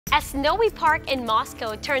A snowy park in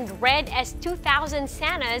Moscow turned red as 2,000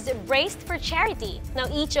 Santas raced for charity. Now,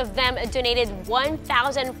 each of them donated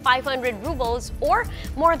 1,500 rubles or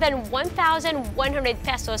more than 1,100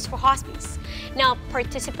 pesos for hospice. Now,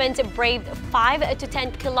 participants braved 5 to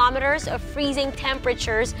 10 kilometers of freezing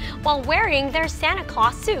temperatures while wearing their Santa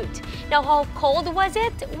Claus suit. Now, how cold was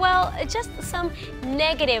it? Well, just some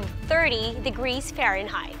negative 30 degrees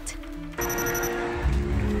Fahrenheit.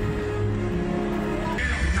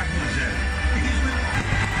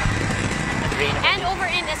 And over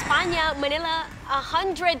in España, Manila,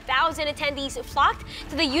 100,000 attendees flocked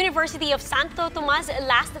to the University of Santo Tomas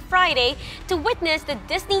last Friday to witness the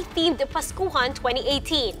Disney-themed Paskuhan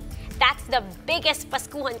 2018. That's the biggest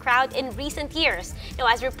Paskuhan crowd in recent years, now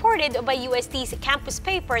as reported by UST's campus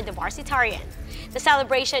paper, The Varsitarian. The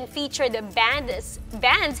celebration featured bands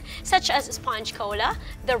such as Sponge Cola,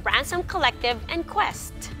 The Ransom Collective, and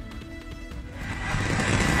Quest.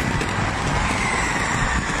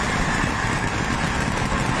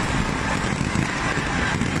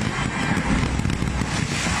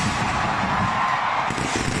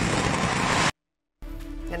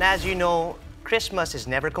 And as you know, Christmas is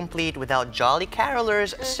never complete without jolly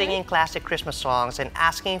carolers singing classic Christmas songs and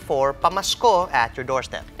asking for pamasko at your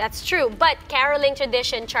doorstep. That's true, but caroling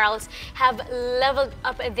tradition, Charles, have leveled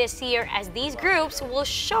up this year as these groups will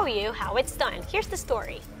show you how it's done. Here's the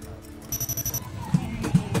story.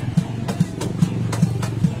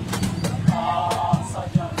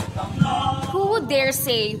 Who would dare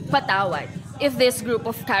say patawad if this group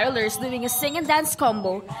of carolers doing a sing and dance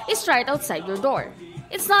combo is right outside your door?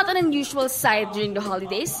 It's not an unusual sight during the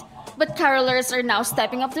holidays, but carolers are now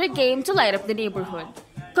stepping up their game to light up the neighborhood.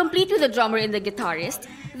 Complete with the drummer and the guitarist,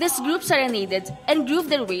 this group serenaded and grooved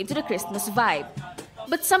their way into the Christmas vibe.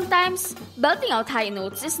 But sometimes, belting out high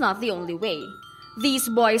notes is not the only way. These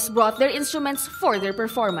boys brought their instruments for their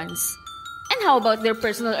performance. And how about their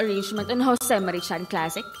personal arrangement on Jose Marichan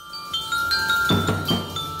Classic?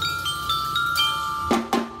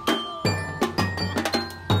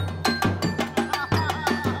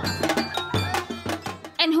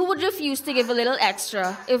 And who would refuse to give a little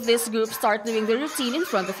extra if this group start doing the routine in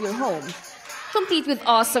front of your home? Complete with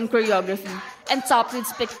awesome choreography and topped with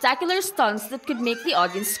spectacular stunts that could make the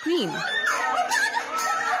audience scream.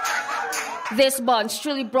 This bunch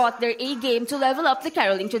truly brought their A-game to level up the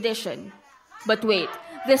caroling tradition. But wait,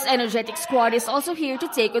 this energetic squad is also here to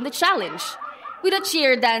take on the challenge. With a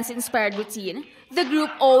cheer dance-inspired routine, the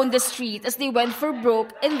group owned the street as they went for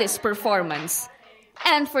broke in this performance.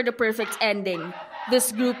 And for the perfect ending,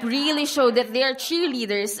 this group really showed that they are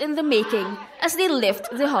cheerleaders in the making as they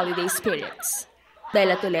lift the holiday spirits.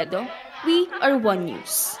 Bella Toledo, we are One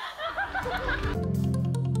News.